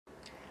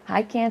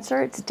Hi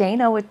Cancer, it's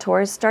Dana with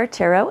Taurus Star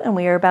Tarot, and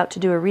we are about to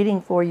do a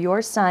reading for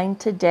your sign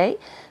today.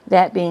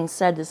 That being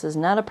said, this is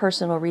not a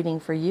personal reading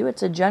for you.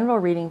 It's a general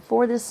reading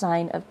for the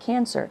sign of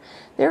Cancer.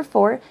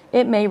 Therefore,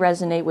 it may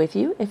resonate with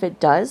you. If it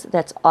does,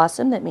 that's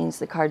awesome. That means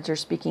the cards are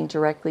speaking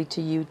directly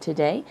to you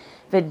today.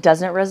 If it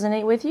doesn't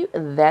resonate with you,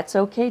 that's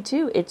okay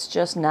too. It's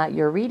just not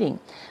your reading.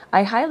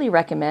 I highly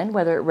recommend,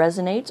 whether it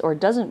resonates or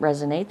doesn't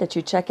resonate, that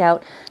you check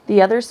out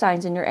the other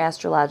signs in your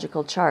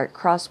astrological chart.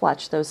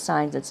 Cross-watch those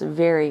signs. It's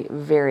very,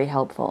 very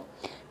helpful,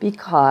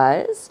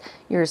 because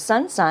your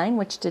sun sign,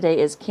 which today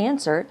is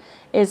Cancer,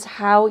 is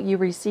how you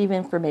receive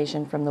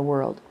information from the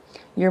world.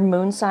 Your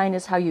moon sign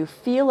is how you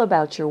feel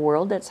about your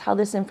world. That's how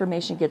this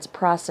information gets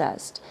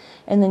processed.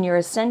 And then your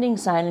ascending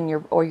sign and your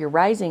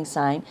rising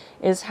sign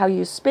is how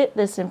you spit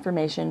this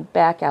information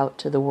back out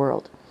to the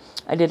world.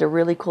 I did a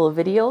really cool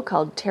video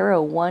called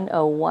Tarot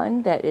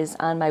 101 that is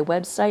on my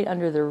website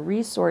under the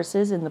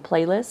resources in the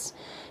playlist.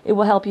 It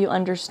will help you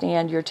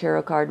understand your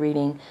tarot card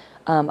reading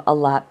a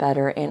lot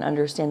better and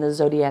understand the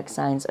zodiac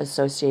signs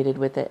associated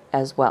with it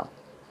as well.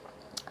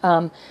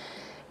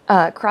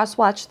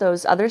 Cross-watch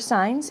those other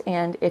signs,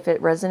 and if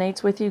it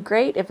resonates with you,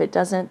 great. If it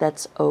doesn't,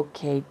 that's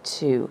okay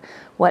too.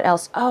 What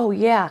else? Oh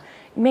yeah,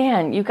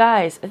 man, you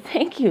guys,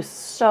 thank you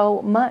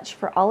so much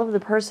for all of the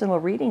personal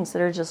readings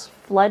that are just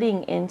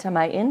flooding into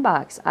my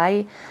inbox.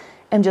 I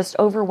am just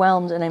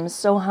overwhelmed, and I'm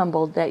so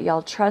humbled that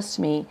y'all trust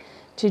me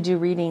to do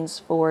readings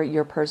for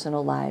your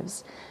personal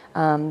lives.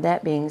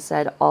 That being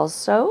said,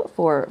 also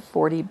for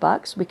 40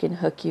 bucks, we can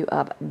hook you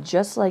up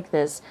just like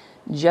this,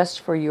 just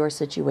for your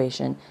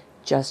situation,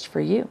 just for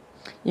you.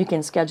 You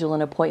can schedule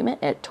an appointment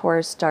at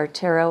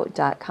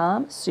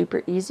TaurusStarTarot.com.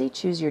 Super easy.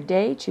 Choose your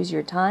day, choose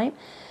your time.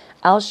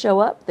 I'll show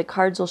up, the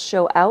cards will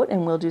show out,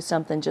 and we'll do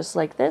something just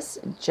like this,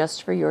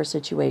 just for your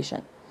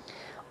situation.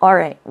 All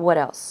right, what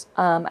else?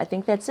 I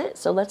think that's it.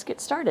 So let's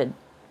get started.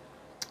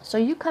 So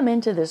you come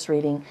into this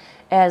reading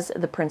as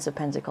the Prince of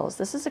Pentacles.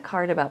 This is a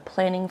card about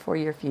planning for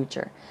your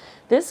future.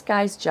 This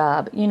guy's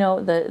job, you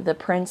know, the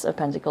Prince of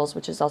Pentacles,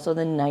 which is also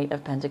the Knight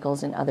of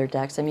Pentacles in other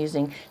decks. I'm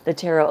using the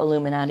Tarot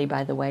Illuminati,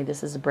 by the way.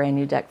 This is a brand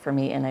new deck for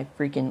me, and I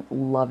freaking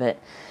love it.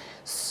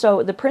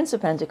 So the Prince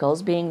of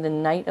Pentacles, being the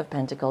Knight of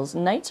Pentacles,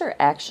 Knights are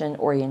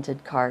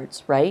action-oriented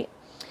cards, right?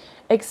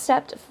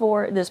 Except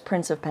for this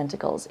Prince of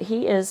Pentacles.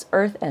 He is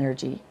earth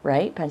energy,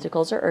 right?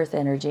 Pentacles are earth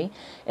energy,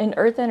 and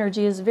earth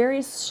energy is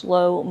very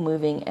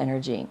slow-moving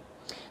energy.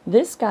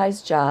 This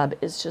guy's job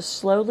is to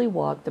slowly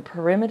walk the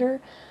perimeter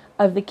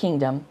of the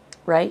kingdom,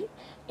 right?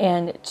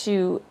 And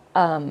to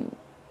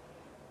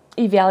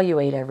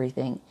evaluate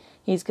everything.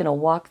 He's going to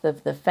walk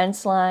the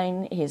fence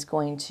line. He's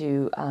going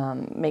to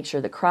make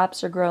sure the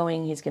crops are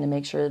growing. He's going to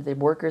make sure that the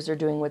workers are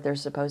doing what they're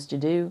supposed to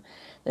do,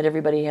 that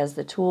everybody has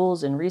the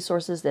tools and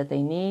resources that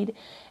they need.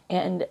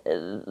 And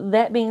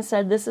that being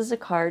said, this is a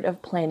card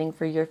of planning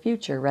for your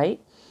future,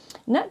 right?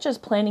 Not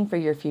just planning for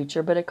your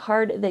future, but a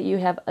card that you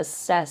have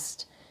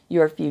assessed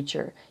your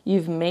future.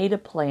 You've made a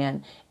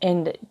plan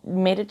and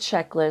made a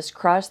checklist,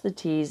 crossed the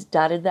T's,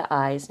 dotted the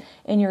I's,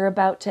 and you're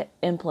about to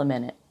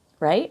implement it,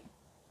 right?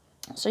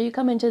 So you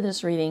come into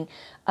this reading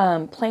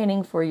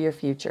planning for your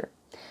future.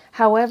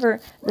 However,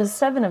 the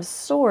Seven of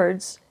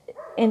Swords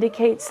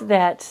indicates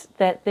that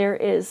there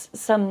is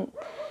some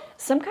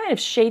kind of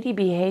shady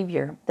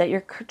behavior that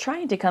you're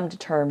trying to come to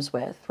terms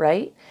with,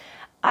 right?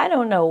 I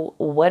don't know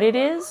what it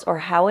is or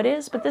how it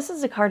is, but this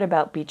is a card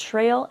about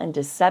betrayal and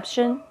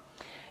deception,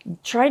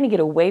 trying to get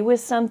away with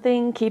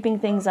something, keeping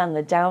things on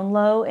the down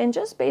low, and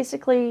just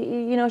basically,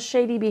 you know,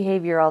 shady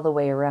behavior all the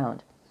way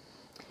around.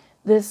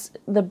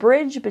 The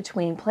bridge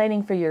between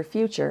planning for your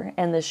future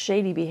and this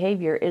shady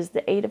behavior is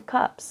the Eight of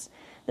Cups.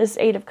 This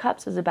Eight of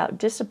Cups is about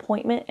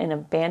disappointment and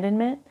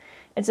abandonment.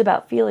 It's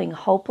about feeling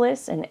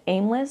hopeless and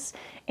aimless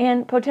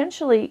and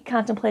potentially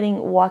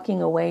contemplating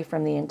walking away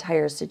from the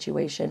entire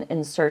situation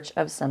in search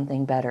of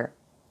something better.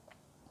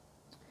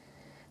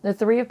 The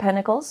Three of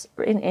Pentacles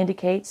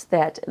indicates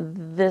that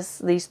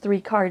these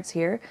three cards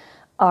here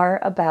are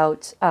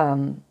about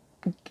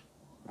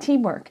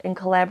teamwork and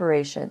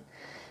collaboration.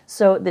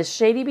 So this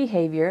shady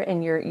behavior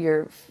and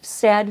your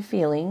sad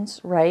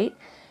feelings, right,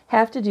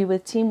 have to do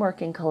with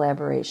teamwork and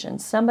collaboration.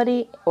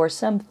 Somebody or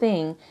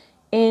something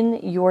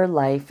in your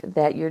life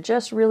that you're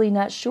just really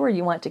not sure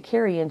you want to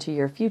carry into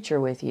your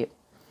future with you.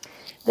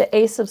 The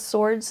Ace of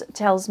Swords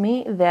tells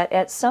me that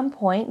at some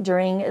point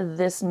during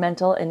this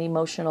mental and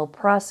emotional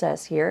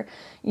process here,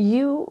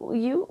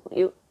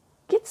 you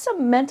get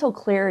some mental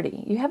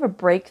clarity. You have a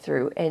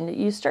breakthrough and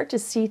you start to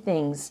see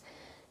things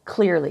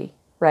clearly,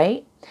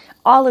 right?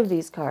 All of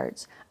these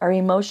cards are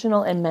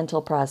emotional and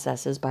mental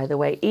processes, by the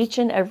way. Each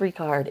and every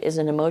card is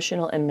an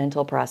emotional and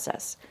mental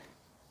process,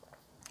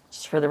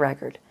 just for the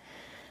record.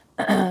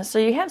 So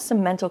you have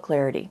some mental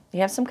clarity.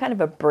 You have some kind of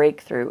a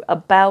breakthrough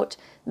about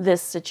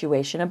this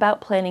situation,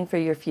 about planning for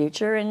your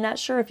future, and not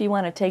sure if you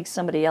want to take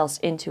somebody else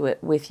into it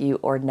with you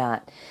or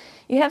not.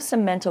 You have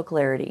some mental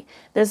clarity.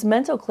 This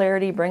mental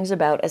clarity brings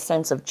about a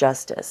sense of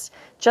justice.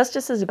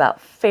 Justice is about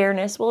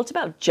fairness. Well, it's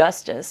about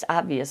justice,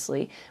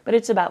 obviously, but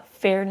it's about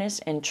fairness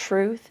and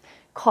truth,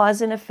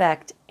 cause and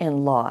effect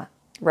and law,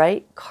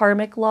 right?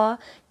 Karmic law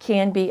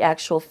can be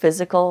actual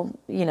physical,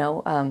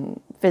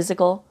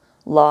 physical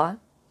law.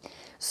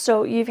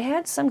 So you've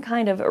had some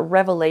kind of a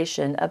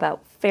revelation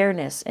about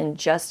fairness and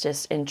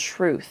justice and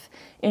truth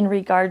in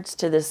regards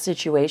to this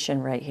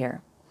situation right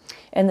here.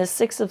 And the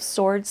Six of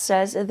Swords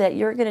says that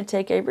you're going to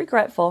take a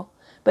regretful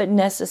but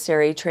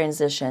necessary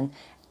transition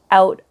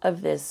out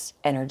of this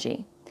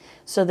energy.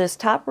 So this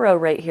top row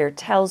right here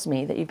tells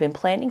me that you've been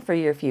planning for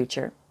your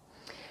future.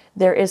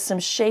 There is some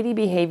shady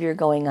behavior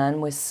going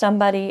on with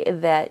somebody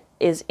that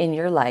is in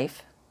your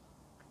life,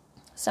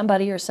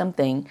 somebody or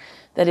something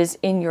that is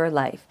in your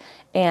life,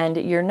 and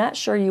you're not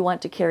sure you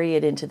want to carry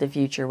it into the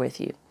future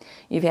with you.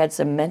 You've had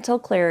some mental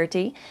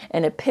clarity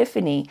and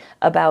epiphany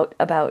about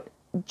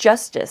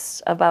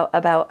justice,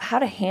 about how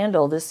to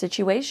handle this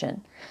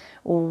situation.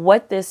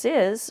 What this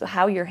is,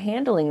 how you're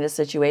handling this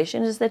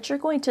situation, is that you're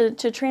going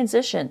to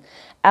transition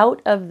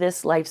out of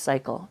this life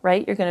cycle,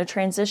 right? You're going to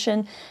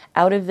transition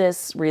out of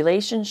this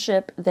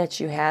relationship that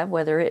you have,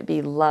 whether it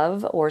be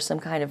love or some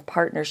kind of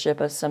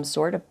partnership of some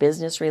sort, a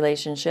business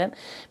relationship,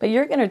 but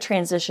you're going to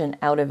transition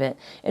out of it.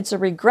 It's a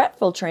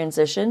regretful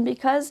transition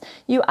because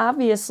you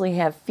obviously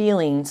have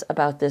feelings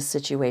about this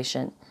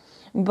situation.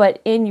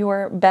 But in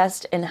your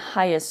best and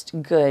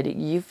highest good,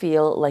 you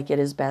feel like it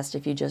is best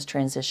if you just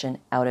transition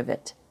out of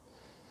it.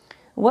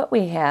 What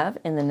we have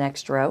in the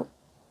next row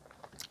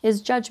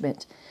is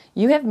judgment.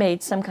 You have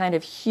made some kind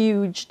of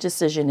huge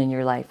decision in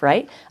your life,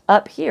 right?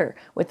 Up here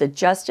with the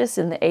Justice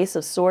and the Ace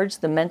of Swords,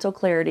 the mental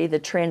clarity, the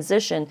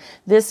transition,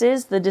 this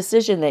is the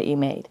decision that you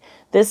made.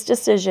 This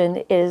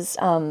decision is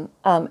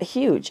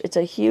huge. It's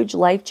a huge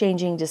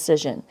life-changing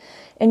decision.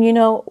 And you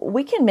know,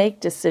 we can make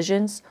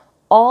decisions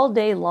all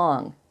day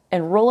long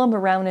and roll them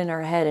around in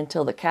our head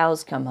until the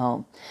cows come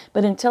home.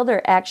 But until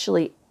they're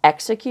actually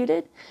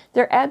executed,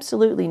 they're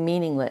absolutely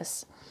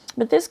meaningless.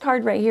 But this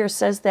card right here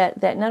says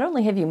that not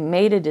only have you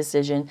made a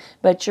decision,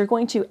 but you're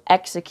going to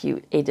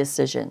execute a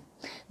decision.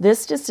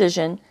 This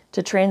decision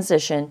to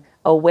transition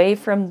away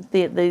from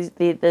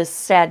the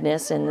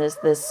sadness and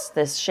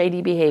this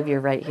shady behavior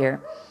right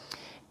here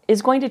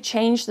is going to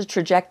change the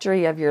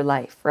trajectory of your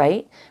life,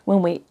 right?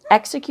 When we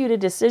execute a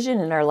decision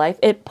in our life,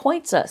 it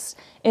points us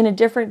in a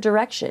different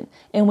direction,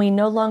 and we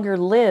no longer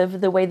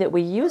live the way that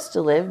we used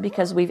to live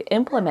because we've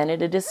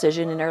implemented a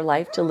decision in our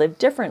life to live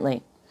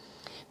differently.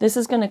 This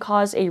is going to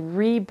cause a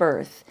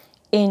rebirth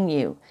in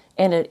you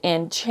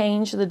and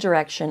change the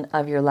direction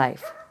of your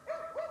life.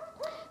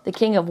 The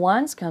King of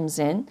Wands comes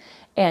in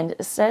and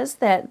says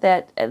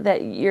that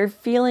you're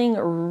feeling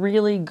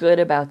really good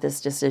about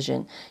this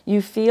decision.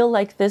 You feel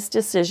like this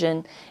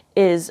decision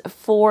is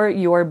for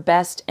your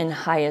best and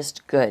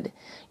highest good.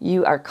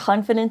 You are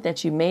confident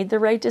that you made the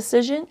right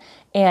decision,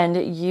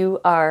 and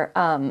you are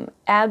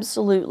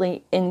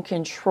absolutely in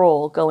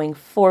control going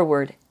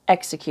forward,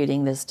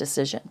 executing this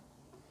decision.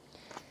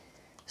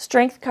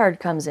 Strength card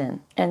comes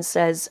in and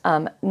says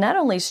not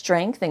only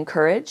strength and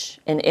courage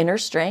and inner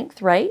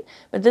strength, right?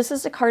 But this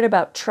is a card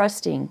about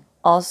trusting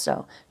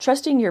also.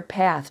 Trusting your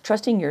path,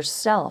 trusting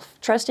yourself,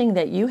 trusting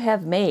that you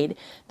have made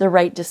the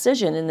right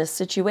decision in this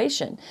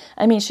situation.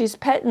 I mean, she's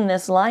petting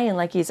this lion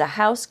like he's a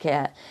house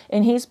cat,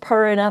 and he's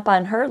purring up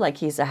on her like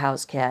he's a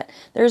house cat.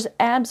 There's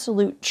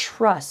absolute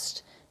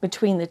trust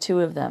between the two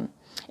of them.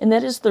 And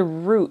that is the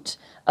root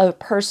of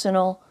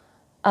personal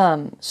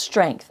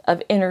strength,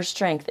 of inner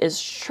strength,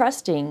 is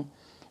trusting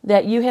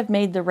that you have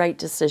made the right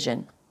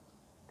decision.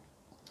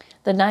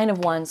 The Nine of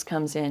Wands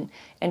comes in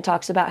and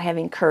talks about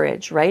having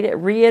courage, right? It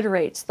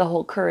reiterates the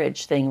whole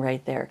courage thing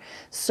right there.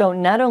 So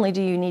not only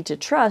do you need to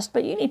trust,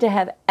 but you need to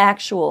have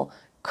actual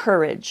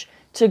courage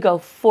to go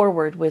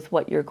forward with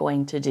what you're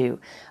going to do.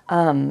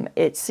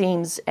 It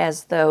seems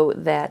as though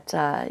that,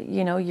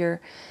 you know, you're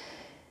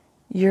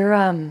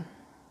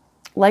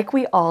like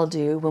we all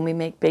do when we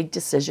make big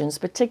decisions,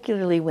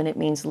 particularly when it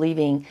means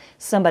leaving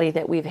somebody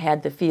that we've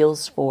had the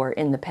feels for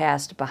in the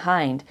past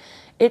behind.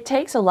 It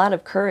takes a lot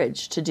of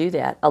courage to do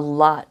that, a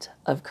lot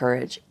of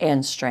courage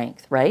and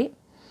strength, right?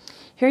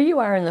 Here you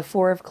are in the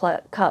Four of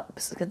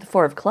Cups, the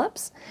Four of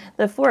Clubs,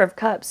 the Four of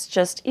Cups,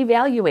 just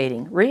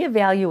evaluating,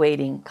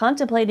 reevaluating,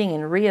 contemplating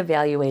and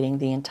reevaluating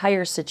the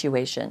entire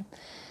situation,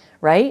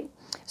 right?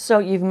 So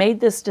you've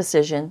made this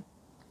decision,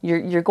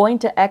 you're going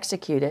to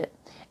execute it,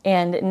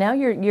 and now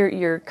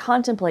you're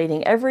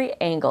contemplating every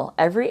angle,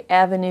 every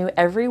avenue,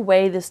 every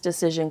way this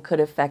decision could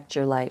affect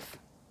your life.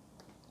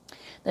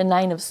 The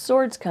Nine of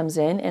Swords comes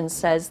in and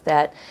says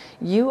that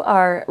you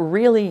are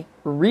really,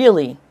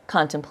 really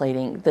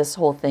contemplating this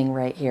whole thing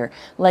right here.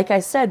 Like I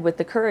said with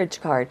the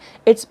Courage card,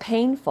 it's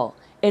painful.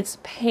 It's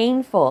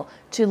painful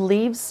to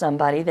leave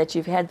somebody that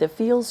you've had the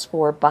feels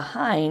for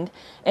behind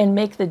and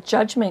make the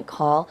judgment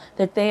call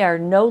that they are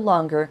no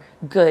longer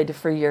good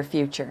for your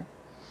future.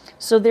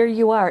 So there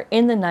you are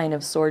in the Nine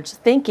of Swords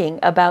thinking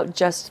about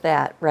just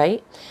that,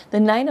 right? The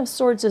Nine of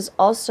Swords is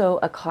also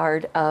a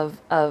card of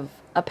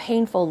a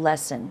painful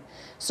lesson.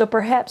 So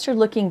perhaps you're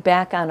looking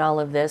back on all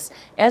of this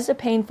as a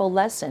painful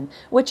lesson,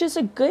 which is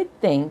a good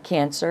thing,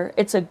 Cancer.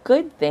 It's a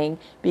good thing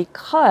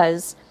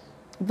because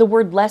the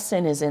word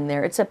lesson is in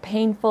there. It's a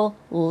painful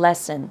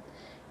lesson.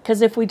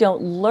 Because if we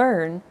don't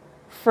learn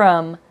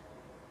from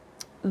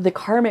the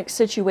karmic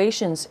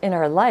situations in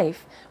our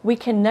life, we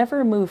can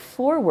never move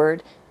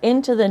forward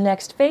into the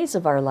next phase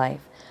of our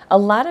life. A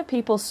lot of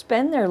people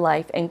spend their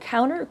life in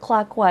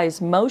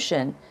counterclockwise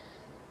motion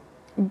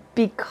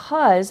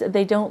because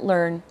they don't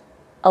learn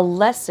a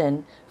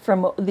lesson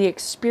from the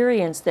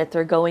experience that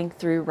they're going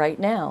through right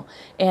now.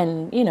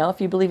 And, you know, if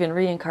you believe in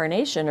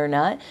reincarnation or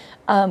not,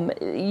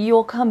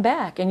 you'll come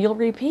back and you'll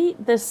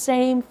repeat the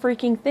same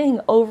freaking thing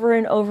over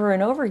and over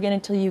and over again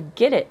until you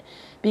get it.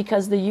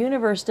 Because the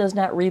universe does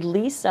not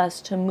release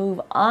us to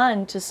move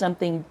on to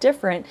something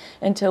different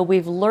until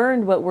we've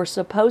learned what we're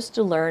supposed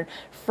to learn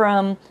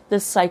from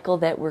the cycle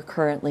that we're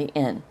currently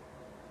in.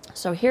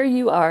 So here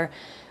you are,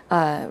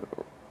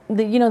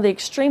 the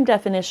extreme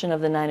definition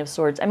of the Nine of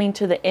Swords. I mean,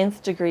 to the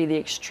nth degree, the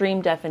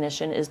extreme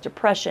definition is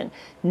depression,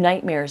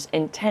 nightmares,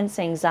 intense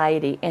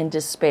anxiety, and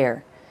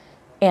despair,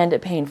 and a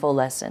painful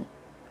lesson,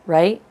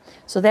 right?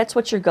 So that's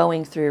what you're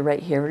going through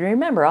right here.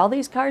 Remember, all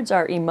these cards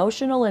are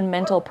emotional and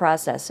mental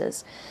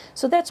processes.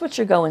 So that's what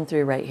you're going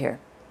through right here.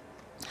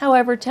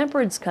 However,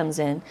 Temperance comes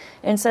in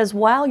and says,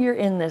 while you're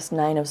in this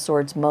Nine of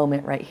Swords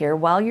moment right here,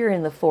 while you're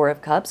in the Four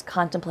of Cups,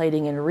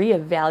 contemplating and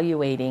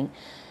reevaluating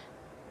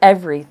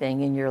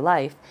everything in your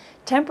life,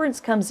 Temperance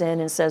comes in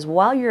and says,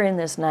 while you're in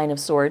this Nine of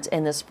Swords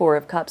and this Four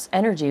of Cups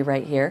energy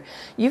right here,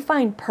 you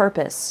find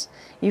purpose.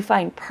 You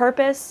find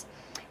purpose.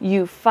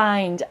 You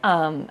find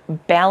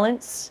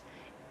balance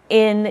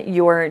in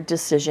your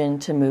decision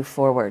to move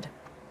forward.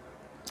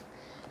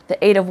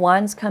 The Eight of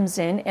Wands comes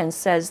in and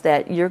says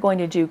that you're going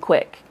to do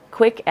quick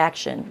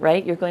action,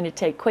 right? You're going to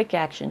take quick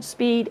action,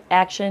 speed,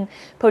 action,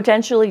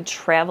 potentially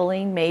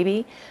traveling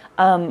maybe,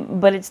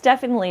 but it's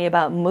definitely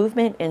about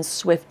movement and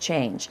swift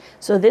change.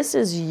 So this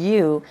is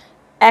you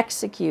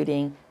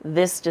executing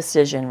this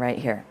decision right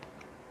here.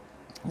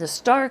 The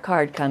Star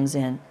card comes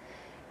in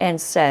and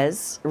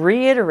says,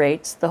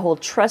 reiterates the whole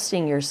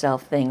trusting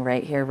yourself thing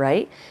right here,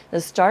 right?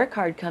 The Star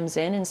card comes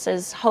in and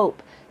says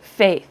hope,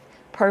 faith,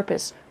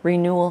 purpose,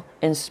 renewal,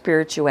 and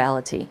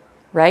spirituality,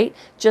 right?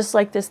 Just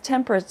like this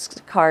Temperance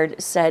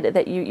card said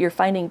that you're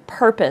finding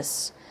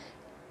purpose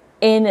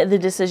in the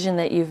decision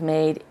that you've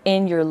made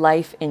in your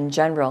life in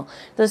general.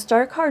 The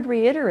Star card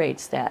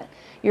reiterates that.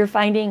 You're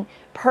finding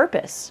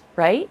purpose,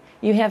 right?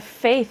 You have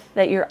faith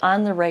that you're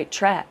on the right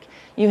track.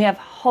 You have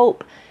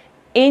hope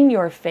in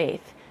your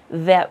faith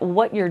that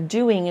what you're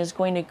doing is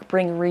going to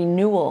bring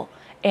renewal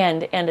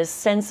and a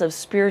sense of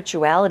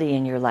spirituality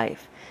in your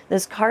life.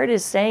 This card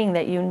is saying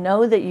that you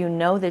know that you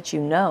know that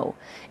you know.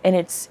 And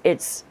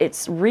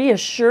it's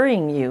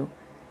reassuring you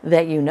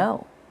that you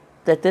know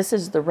that this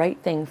is the right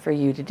thing for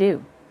you to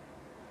do.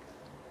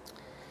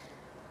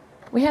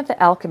 We have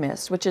the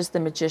Alchemist, which is the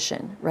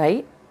magician,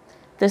 right?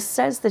 This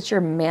says that you're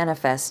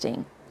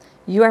manifesting.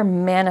 You are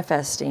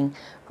manifesting.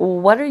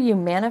 What are you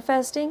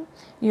manifesting?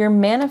 You're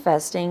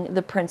manifesting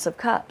the Prince of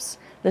Cups.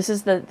 This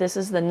is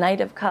the Knight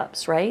of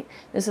Cups, right?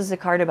 This is a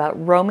card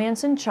about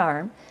romance and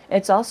charm.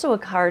 It's also a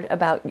card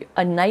about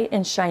a knight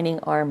in shining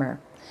armor.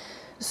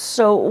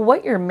 So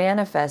what you're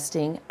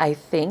manifesting, I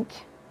think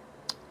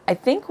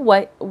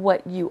what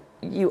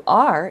you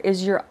are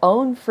is your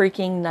own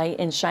freaking knight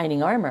in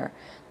shining armor.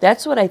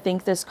 That's what I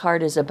think this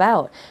card is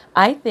about.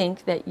 I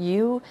think that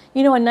you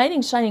know, a knight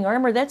in shining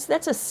armor,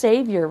 that's a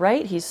savior,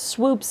 right? He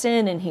swoops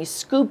in and he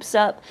scoops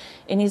up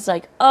and he's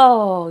like,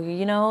 oh,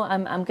 you know,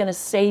 I'm going to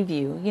save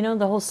you. You know,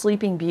 the whole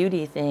Sleeping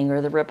Beauty thing or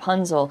the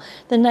Rapunzel,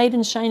 the knight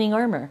in shining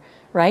armor,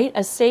 right?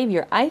 A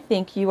savior. I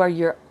think you are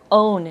your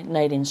own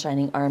knight in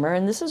shining armor.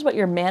 And this is what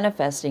you're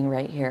manifesting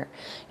right here.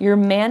 You're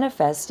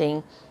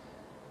manifesting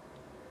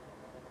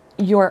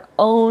your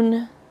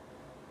own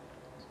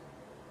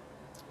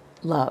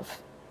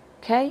love.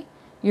 Okay?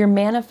 You're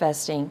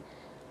manifesting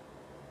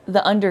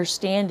the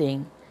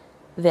understanding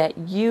that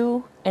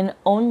you and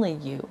only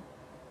you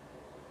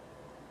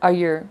are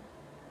your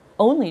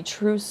only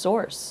true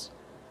source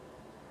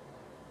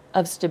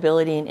of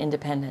stability and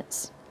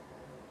independence.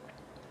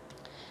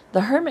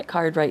 The Hermit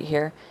card right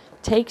here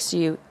takes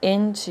you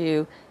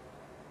into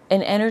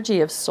an energy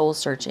of soul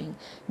searching,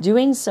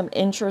 doing some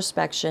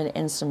introspection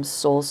and some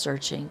soul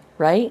searching,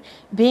 right?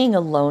 Being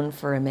alone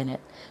for a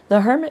minute.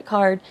 The Hermit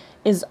card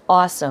is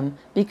awesome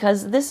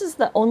because this is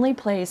the only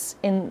place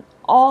in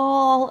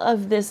all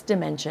of this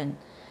dimension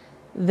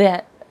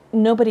that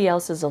nobody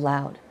else is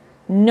allowed.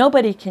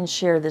 Nobody can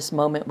share this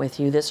moment with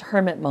you, this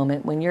hermit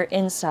moment, when you're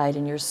inside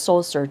and you're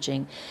soul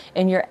searching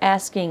and you're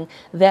asking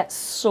that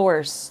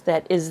source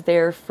that is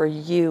there for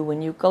you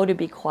when you go to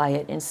be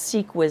quiet and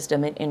seek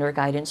wisdom and inner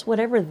guidance,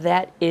 whatever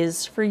that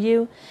is for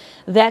you.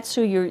 That's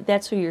who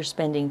you're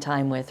spending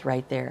time with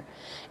right there.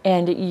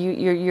 And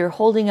you're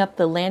holding up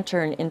the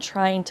lantern and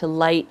trying to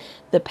light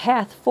the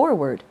path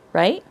forward,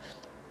 right?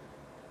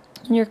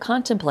 And you're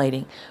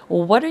contemplating.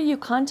 Well, what are you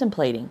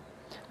contemplating?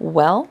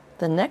 Well,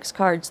 the next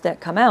cards that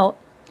come out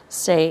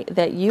say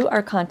that you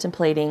are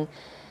contemplating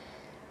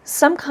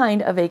some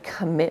kind of a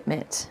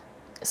commitment.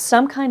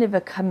 some kind of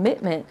a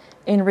commitment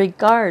in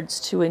regards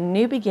to a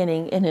new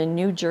beginning and a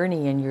new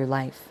journey in your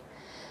life.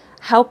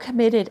 How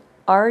committed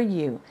are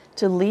you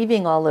to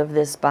leaving all of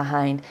this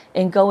behind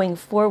and going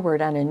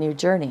forward on a new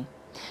journey?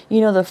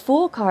 You know, the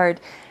Fool card,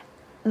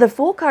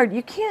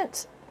 you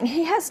can't,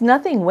 he has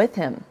nothing with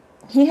him.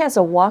 He has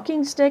a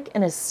walking stick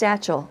and a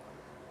satchel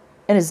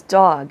and his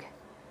dog,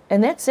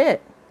 and that's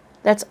it.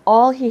 That's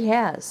all he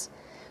has.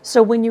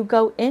 So when you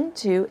go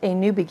into a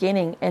new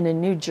beginning and a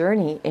new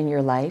journey in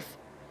your life,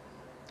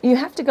 you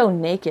have to go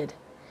naked.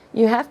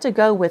 You have to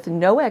go with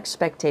no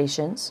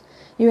expectations.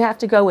 You have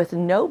to go with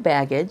no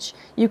baggage.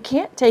 You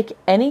can't take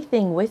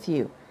anything with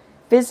you.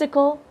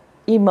 Physical,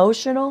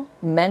 emotional,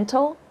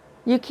 mental,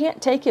 you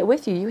can't take it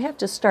with you. You have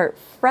to start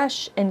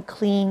fresh and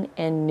clean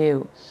and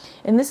new.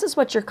 And this is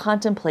what you're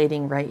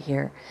contemplating right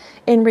here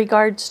in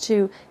regards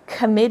to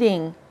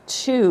committing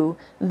to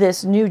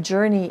this new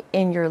journey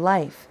in your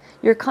life.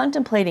 You're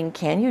contemplating,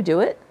 can you do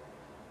it?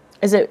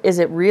 Is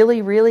it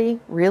really, really,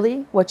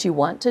 really what you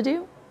want to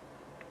do?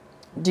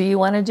 Do you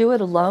want to do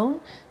it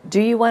alone?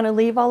 Do you want to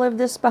leave all of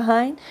this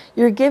behind?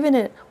 You're giving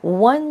it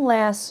one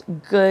last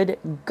good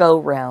go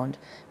round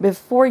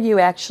before you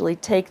actually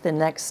take the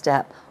next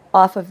step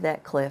off of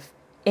that cliff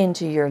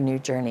into your new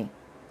journey.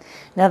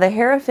 Now the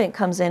Hierophant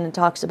comes in and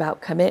talks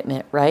about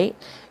commitment, right?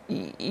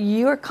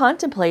 You're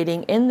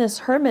contemplating in this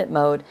hermit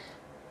mode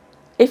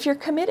if you're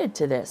committed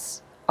to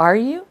this. Are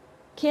you,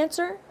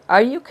 Cancer?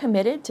 Are you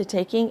committed to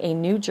taking a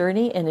new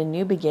journey and a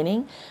new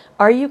beginning?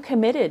 Are you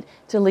committed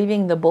to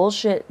leaving the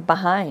bullshit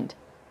behind?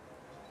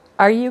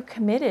 Are you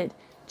committed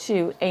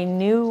to a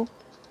new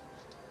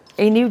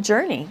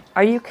journey?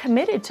 Are you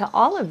committed to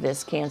all of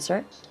this,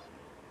 Cancer?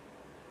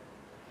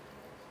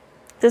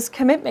 This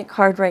commitment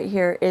card right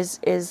here is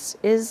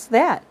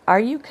that. Are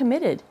you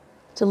committed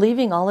to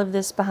leaving all of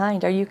this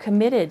behind? Are you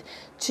committed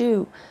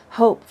to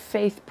hope,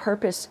 faith,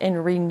 purpose,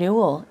 and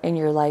renewal in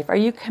your life? Are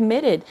you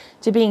committed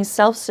to being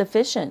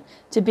self-sufficient,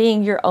 to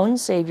being your own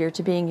savior,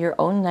 to being your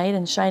own knight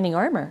in shining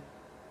armor?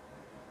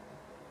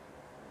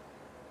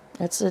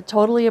 That's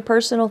totally a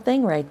personal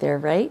thing right there,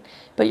 right?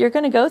 But you're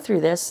going to go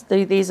through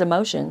these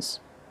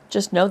emotions.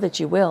 Just know that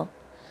you will.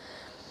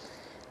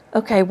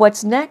 Okay,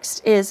 what's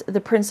next is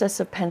the Princess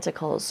of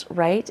Pentacles,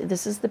 right?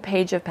 This is the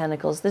Page of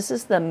Pentacles. This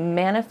is the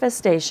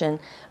manifestation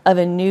of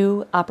a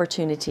new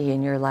opportunity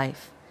in your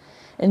life.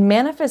 And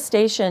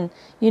manifestation,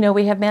 you know,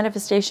 we have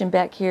manifestation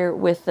back here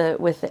with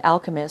the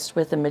alchemist,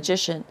 with the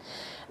magician.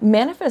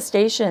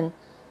 Manifestation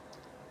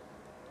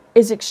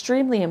is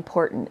extremely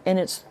important, and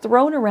it's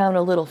thrown around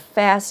a little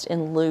fast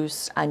and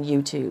loose on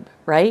YouTube,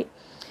 right?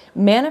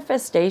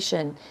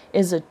 Manifestation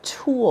is a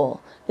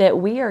tool that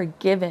we are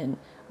given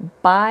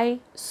by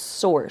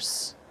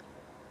source,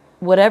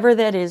 whatever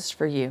that is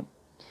for you,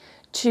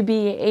 to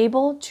be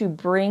able to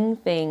bring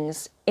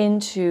things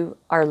into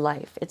our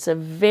life. It's a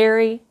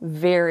very,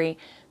 very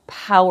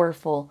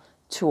powerful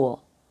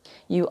tool.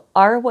 You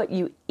are what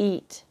you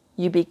eat.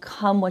 You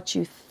become what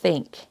you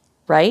think,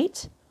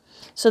 right?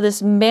 So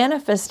this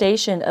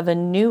manifestation of a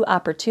new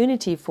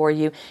opportunity for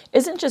you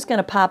isn't just going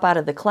to pop out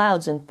of the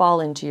clouds and fall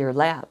into your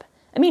lap.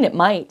 I mean, it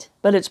might,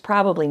 but it's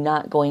probably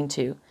not going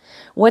to.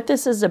 What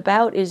this is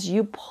about is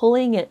you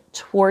pulling it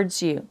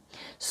towards you,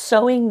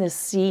 sowing the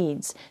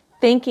seeds,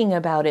 thinking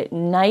about it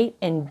night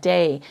and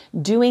day,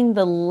 doing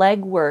the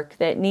legwork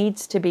that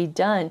needs to be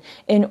done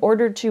in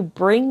order to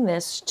bring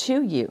this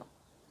to you.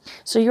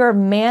 So you're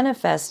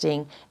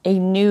manifesting a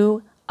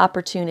new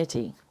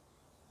opportunity.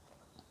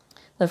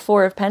 The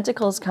Four of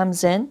Pentacles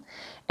comes in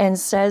and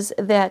says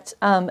that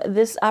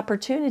this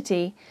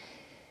opportunity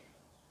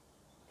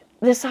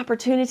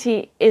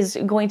is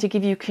going to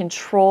give you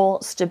control,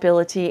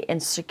 stability,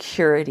 and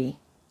security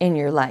in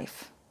your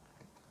life.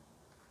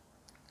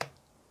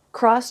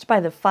 Crossed by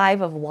the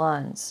Five of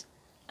Wands.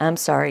 I'm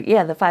sorry.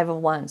 Yeah, the Five of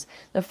Wands.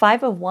 The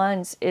Five of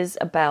Wands is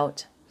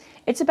about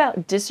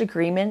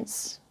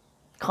disagreements,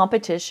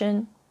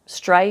 competition,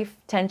 strife,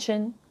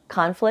 tension,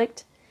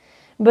 conflict.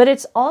 But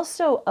it's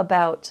also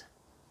about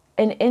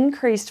an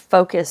increased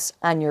focus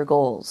on your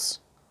goals.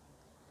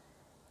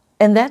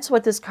 And that's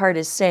what this card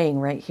is saying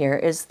right here,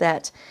 is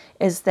that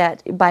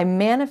by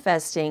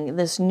manifesting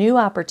this new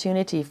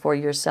opportunity for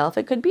yourself,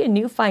 it could be a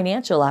new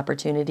financial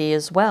opportunity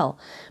as well.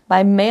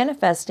 By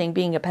manifesting,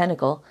 being a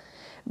pentacle,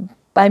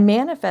 by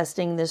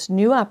manifesting this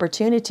new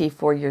opportunity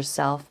for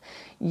yourself,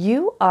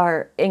 you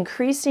are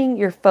increasing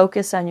your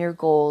focus on your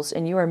goals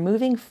and you are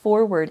moving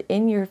forward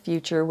in your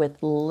future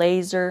with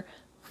laser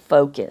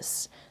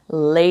focus.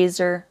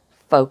 Laser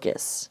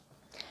focus.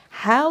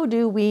 How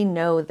do we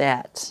know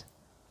that?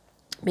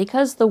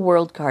 Because the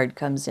World card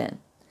comes in.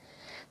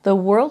 The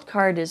World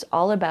card is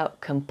all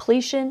about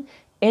completion,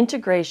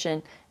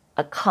 integration,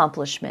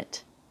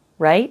 accomplishment,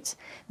 right?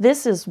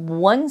 This is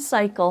one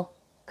cycle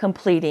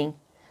completing,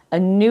 a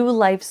new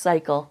life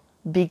cycle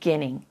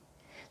beginning.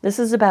 This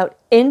is about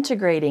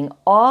integrating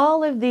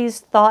all of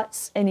these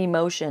thoughts and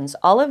emotions,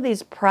 all of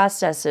these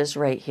processes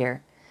right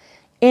here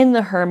in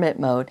the hermit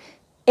mode,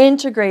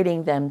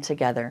 integrating them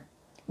together,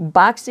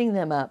 boxing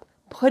them up,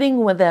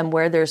 putting them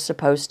where they're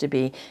supposed to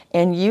be,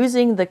 and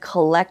using the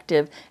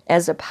collective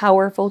as a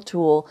powerful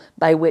tool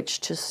by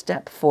which to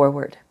step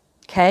forward.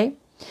 Okay?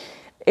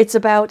 It's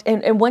about,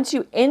 and once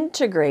you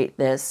integrate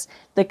this,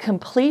 the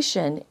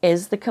completion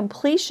is the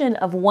completion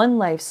of one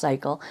life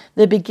cycle,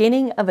 the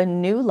beginning of a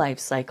new life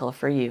cycle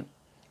for you,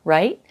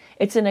 right?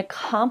 It's an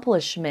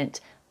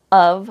accomplishment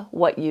of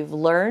what you've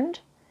learned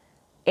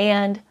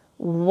and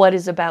what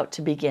is about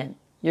to begin.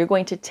 You're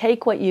going to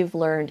take what you've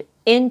learned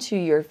into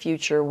your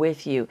future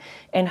with you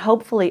and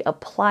hopefully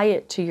apply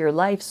it to your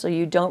life so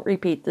you don't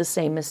repeat the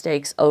same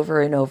mistakes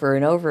over and over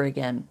and over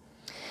again.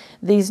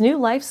 These new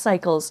life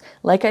cycles,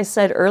 like I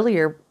said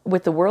earlier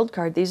with the World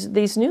card,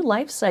 these new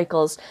life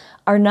cycles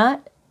are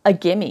not a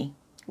gimme,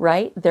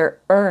 right? They're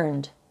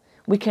earned.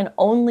 We can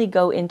only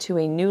go into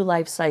a new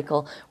life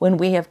cycle when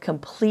we have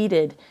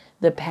completed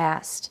the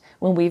past,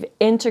 when we've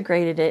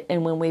integrated it,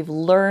 and when we've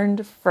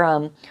learned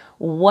from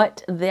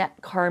what that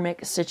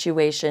karmic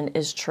situation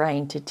is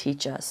trying to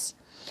teach us.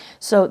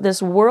 So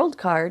this World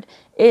card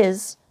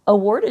is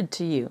awarded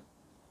to you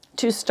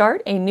to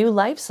start a new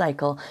life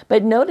cycle.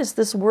 But notice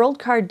this World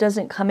card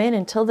doesn't come in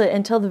until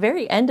the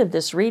very end of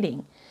this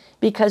reading,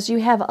 because you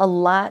have a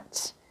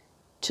lot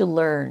to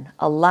learn,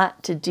 a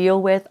lot to deal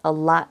with, a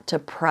lot to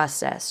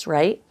process,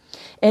 right?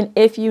 And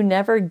if you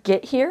never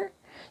get here,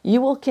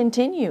 you will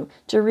continue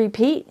to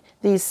repeat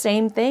these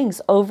same things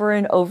over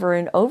and over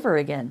and over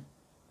again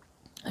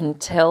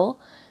until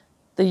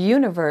the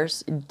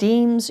universe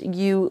deems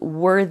you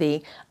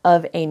worthy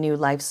of a new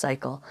life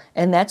cycle.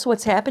 And that's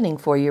what's happening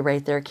for you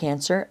right there,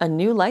 Cancer, a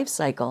new life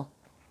cycle.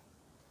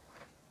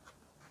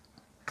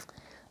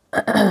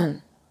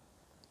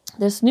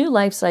 This new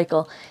life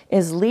cycle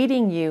is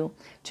leading you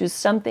to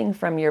something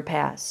from your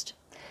past.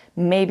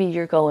 Maybe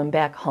you're going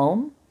back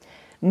home.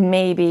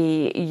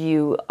 Maybe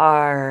you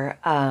are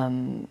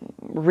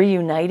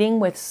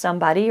reuniting with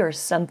somebody or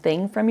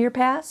something from your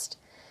past.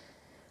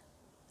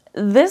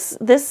 This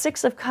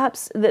Six of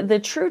Cups, the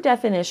true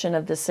definition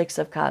of the Six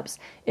of Cups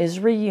is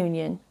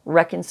reunion,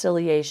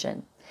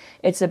 reconciliation.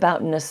 It's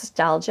about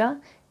nostalgia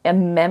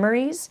and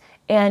memories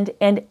and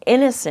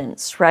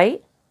innocence,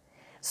 right?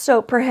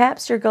 So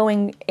perhaps you're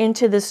going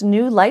into this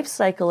new life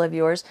cycle of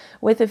yours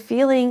with a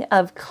feeling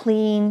of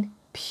clean,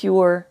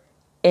 pure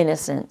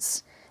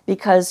innocence,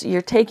 because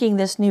you're taking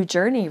this new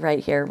journey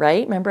right here,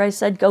 right? Remember I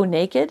said go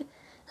naked?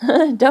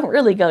 Don't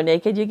really go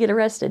naked, you get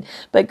arrested,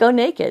 but go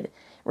naked,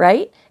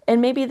 right?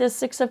 And maybe the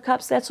Six of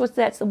Cups,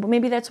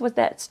 maybe that's what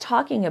that's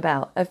talking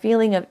about, a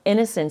feeling of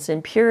innocence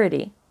and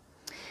purity.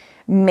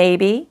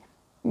 Maybe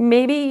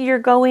you're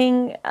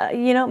going,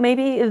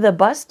 maybe the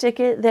bus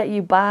ticket that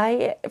you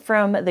buy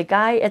from the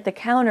guy at the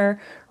counter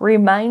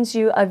reminds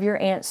you of your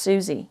Aunt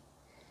Susie.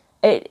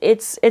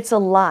 It's a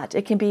lot.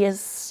 It can be as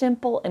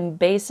simple and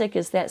basic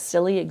as that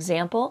silly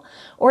example,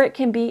 or it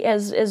can be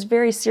as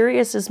very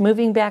serious as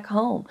moving back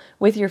home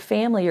with your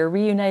family or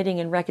reuniting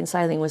and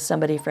reconciling with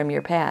somebody from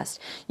your past.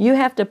 You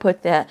have to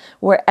put that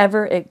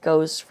wherever it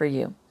goes for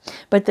you.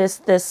 But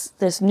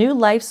this new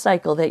life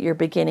cycle that you're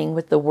beginning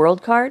with the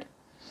World card.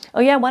 Oh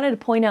yeah, I wanted to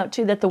point out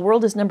too that the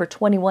World is number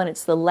 21.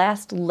 It's the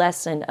last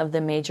lesson of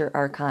the Major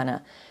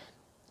Arcana.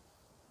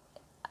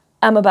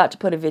 I'm about to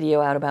put a video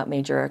out about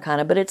Major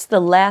Arcana, but it's the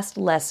last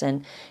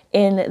lesson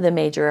in the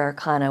Major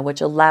Arcana,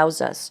 which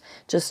allows us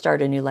to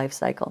start a new life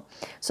cycle.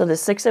 So the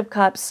Six of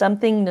Cups,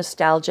 something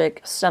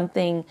nostalgic,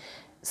 something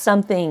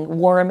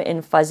warm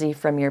and fuzzy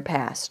from your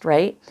past,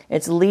 right?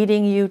 It's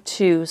leading you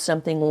to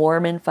something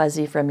warm and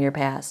fuzzy from your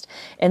past.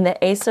 And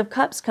the Ace of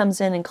Cups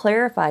comes in and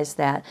clarifies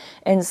that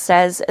and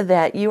says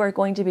that you are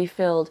going to be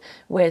filled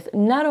with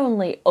not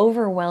only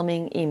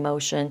overwhelming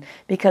emotion,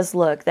 because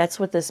look, that's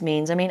what this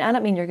means. I mean, I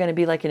don't mean you're going to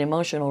be like an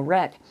emotional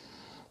wreck,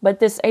 but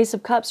this Ace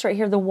of Cups right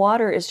here, the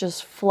water is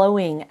just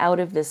flowing out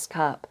of this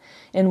cup.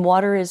 And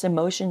water is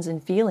emotions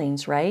and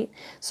feelings, right?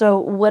 So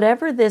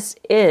whatever this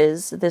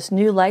is, this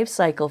new life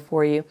cycle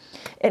for you,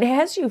 it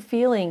has you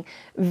feeling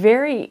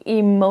very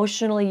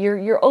emotionally,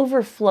 you're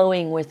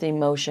overflowing with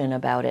emotion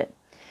about it,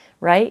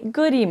 right?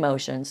 Good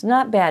emotions,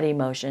 not bad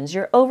emotions.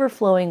 You're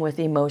overflowing with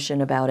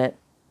emotion about it.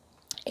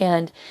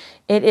 And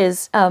it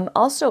is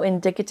also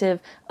indicative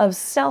of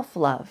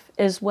self-love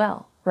as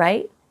well,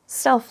 right?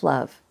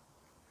 Self-love.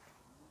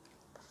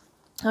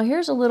 Now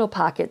here's a little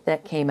pocket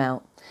that came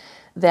out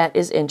that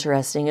is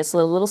interesting. It's a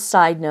little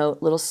side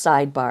note, little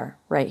sidebar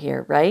right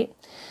here, right?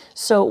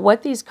 So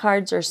what these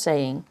cards are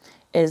saying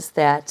is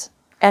that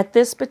at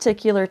this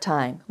particular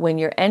time, when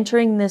you're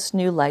entering this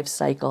new life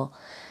cycle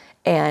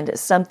and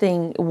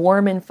something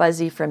warm and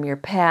fuzzy from your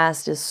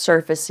past is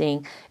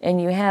surfacing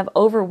and you have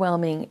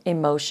overwhelming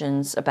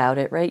emotions about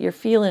it, right? You're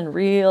feeling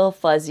real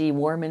fuzzy,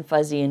 warm and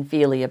fuzzy and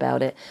feely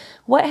about it.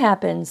 What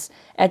happens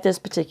at this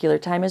particular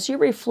time is you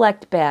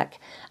reflect back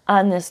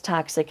on this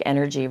toxic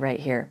energy right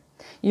here.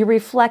 You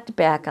reflect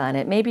back on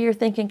it. Maybe you're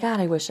thinking,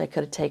 God, I wish I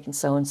could have taken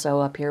so-and-so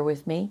up here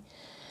with me.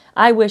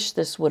 I wish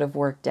this would have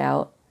worked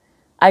out.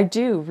 I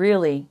do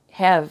really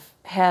have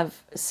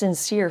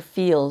sincere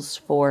feels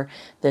for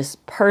this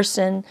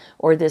person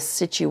or this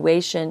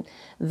situation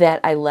that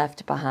I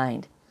left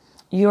behind.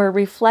 you're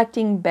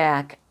reflecting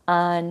back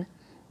on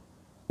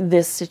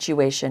this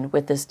situation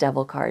with this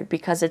devil card,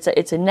 because it's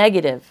a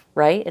negative,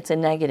 right? It's a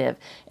negative.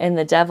 And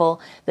the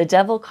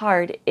devil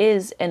card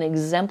is an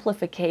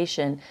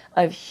exemplification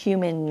of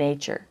human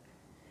nature.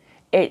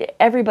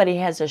 Everybody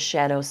has a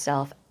shadow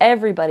self.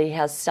 Everybody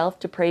has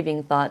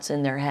self-depraving thoughts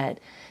in their head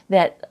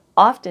that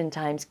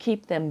oftentimes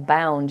keep them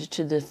bound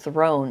to the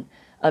throne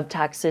of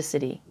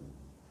toxicity.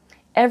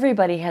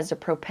 Everybody has a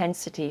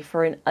propensity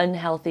for an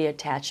unhealthy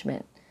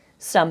attachment,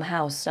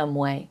 somehow, some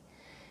way.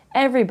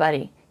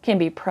 Everybody can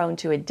be prone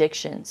to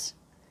addictions.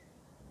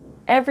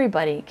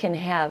 Everybody can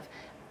have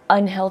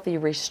unhealthy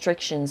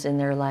restrictions in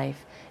their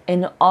life.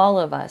 And all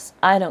of us,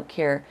 I don't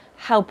care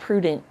how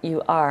prudent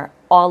you are,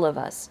 all of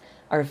us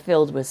are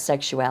filled with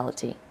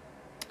sexuality.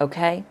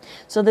 Okay?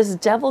 So this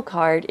devil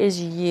card is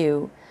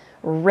you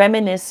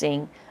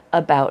reminiscing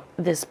about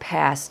this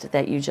past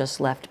that you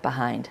just left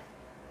behind.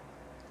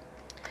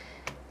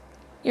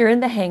 You're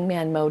in the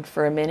hangman mode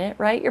for a minute,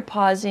 right? You're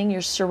pausing,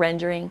 you're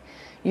surrendering,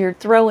 you're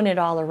throwing it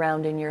all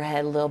around in your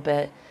head a little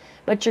bit,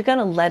 but you're going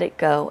to let it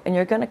go, and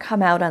you're going to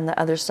come out on the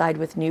other side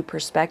with new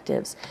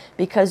perspectives,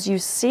 because you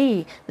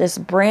see this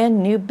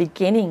brand new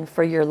beginning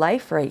for your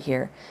life right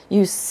here.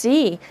 You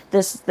see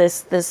this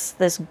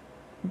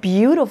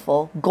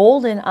beautiful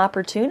golden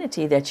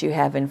opportunity that you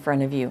have in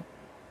front of you.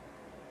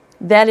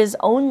 That is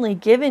only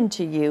given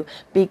to you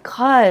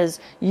because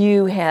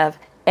you have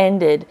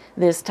ended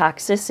this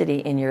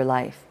toxicity in your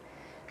life.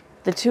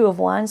 The Two of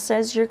Wands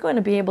says you're going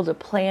to be able to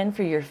plan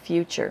for your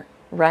future,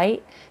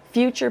 right?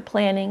 Future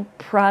planning,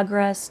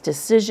 progress,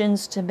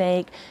 decisions to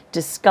make,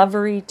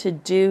 discovery to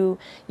do.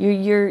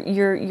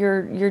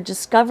 You're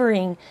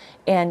discovering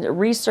and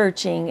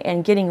researching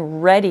and getting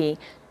ready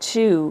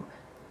to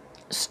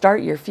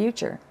start your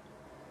future.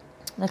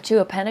 The Two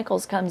of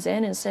Pentacles comes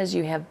in and says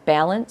you have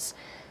balance,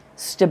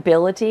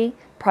 stability,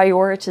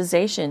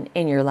 prioritization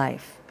in your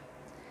life.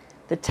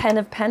 The Ten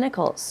of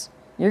Pentacles,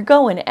 you're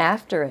going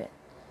after it.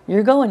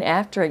 You're going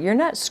after it. You're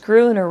not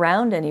screwing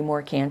around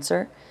anymore,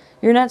 Cancer.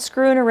 You're not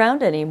screwing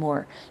around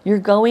anymore. You're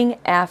going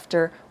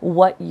after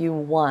what you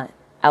want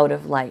out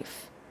of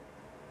life.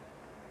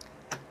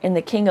 And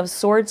the King of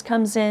Swords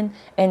comes in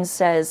and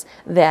says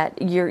that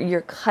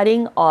you're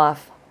cutting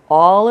off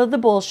all of the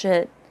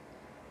bullshit.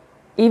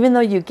 Even though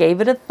you gave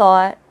it a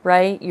thought,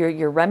 right?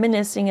 You're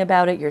reminiscing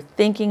about it. You're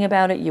thinking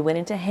about it. You went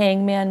into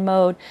hangman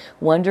mode,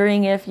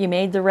 wondering if you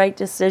made the right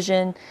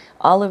decision.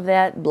 All of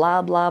that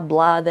blah, blah,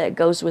 blah that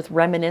goes with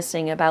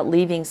reminiscing about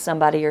leaving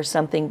somebody or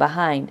something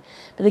behind.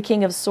 But the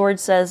King of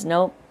Swords says,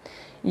 nope.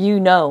 You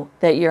know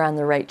that you're on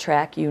the right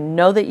track. You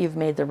know that you've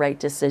made the right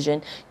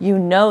decision. You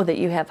know that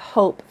you have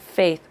hope,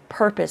 faith,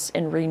 purpose,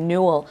 and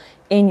renewal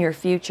in your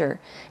future.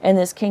 And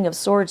this King of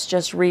Swords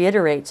just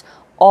reiterates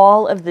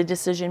all of the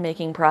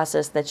decision-making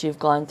process that you've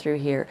gone through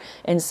here,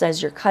 and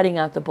says you're cutting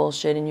out the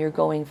bullshit and you're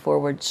going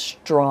forward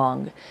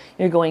strong.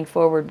 You're going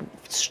forward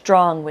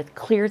strong with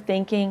clear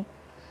thinking,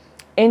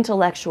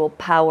 intellectual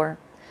power,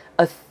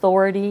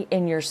 authority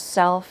in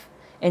yourself,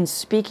 and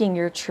speaking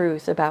your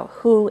truth about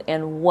who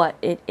and what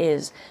it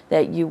is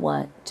that you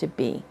want to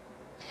be.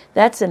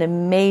 That's an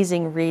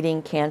amazing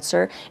reading,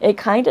 Cancer. It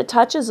kind of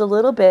touches a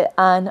little bit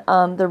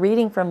on the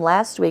reading from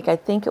last week. I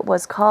think it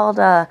was called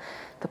The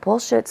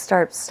Bullshit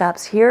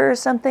Stops Here or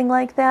something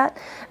like that.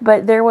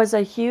 But there was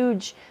a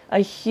huge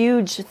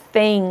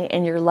thing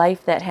in your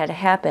life that had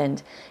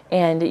happened,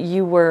 and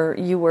you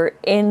were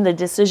in the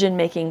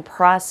decision-making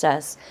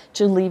process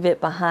to leave it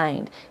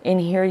behind. And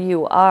here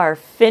you are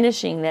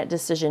finishing that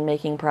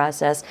decision-making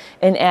process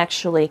and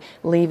actually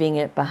leaving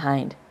it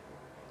behind.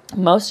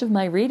 Most of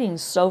my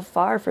readings so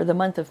far for the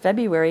month of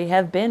February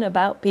have been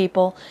about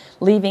people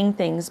leaving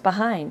things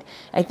behind.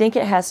 I think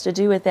it has to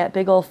do with that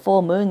big old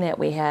full moon that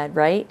we had,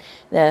 right?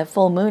 The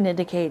full moon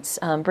indicates,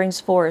 brings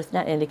forth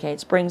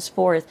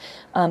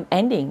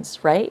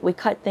endings, right? We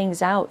cut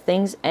things out,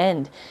 things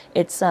end.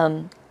 It's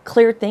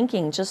clear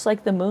thinking, just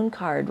like the moon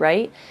card,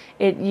 right?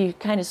 You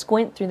kind of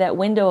squint through that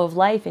window of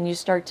life and you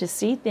start to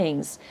see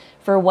things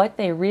for what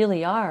they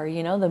really are.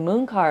 You know, the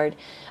moon card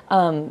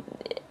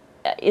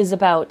is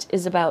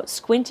about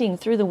squinting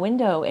through the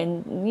window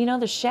and, you know,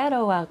 the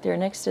shadow out there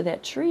next to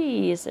that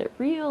tree. Is it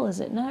real? Is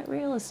it not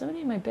real? Is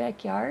somebody in my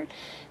backyard?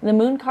 And the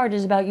moon card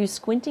is about you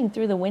squinting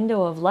through the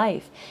window of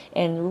life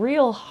and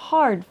real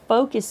hard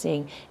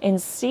focusing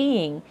and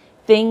seeing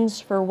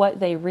things for what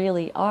they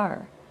really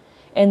are.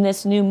 And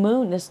this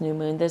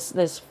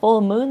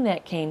full moon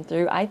that came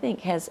through, I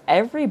think has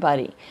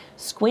everybody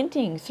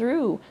squinting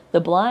through the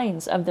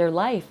blinds of their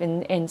life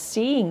and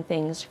seeing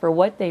things for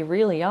what they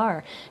really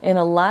are. And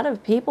a lot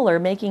of people are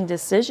making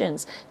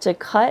decisions to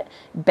cut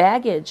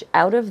baggage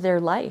out of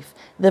their life.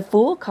 The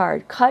Fool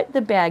card, cut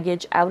the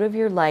baggage out of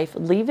your life,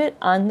 leave it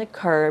on the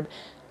curb,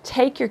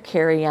 take your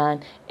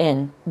carry-on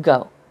and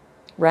go,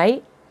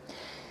 right?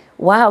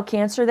 Wow,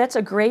 Cancer, that's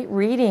a great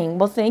reading.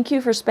 Well, thank you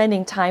for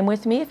spending time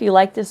with me. If you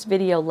like this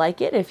video, like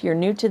it. If you're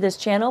new to this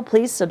channel,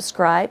 please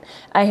subscribe.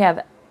 I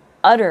have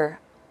utter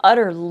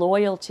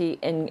loyalty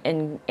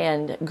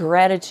and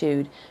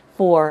gratitude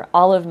for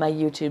all of my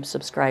YouTube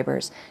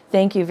subscribers.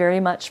 Thank you very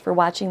much for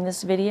watching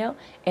this video,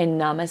 and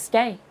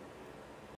namaste.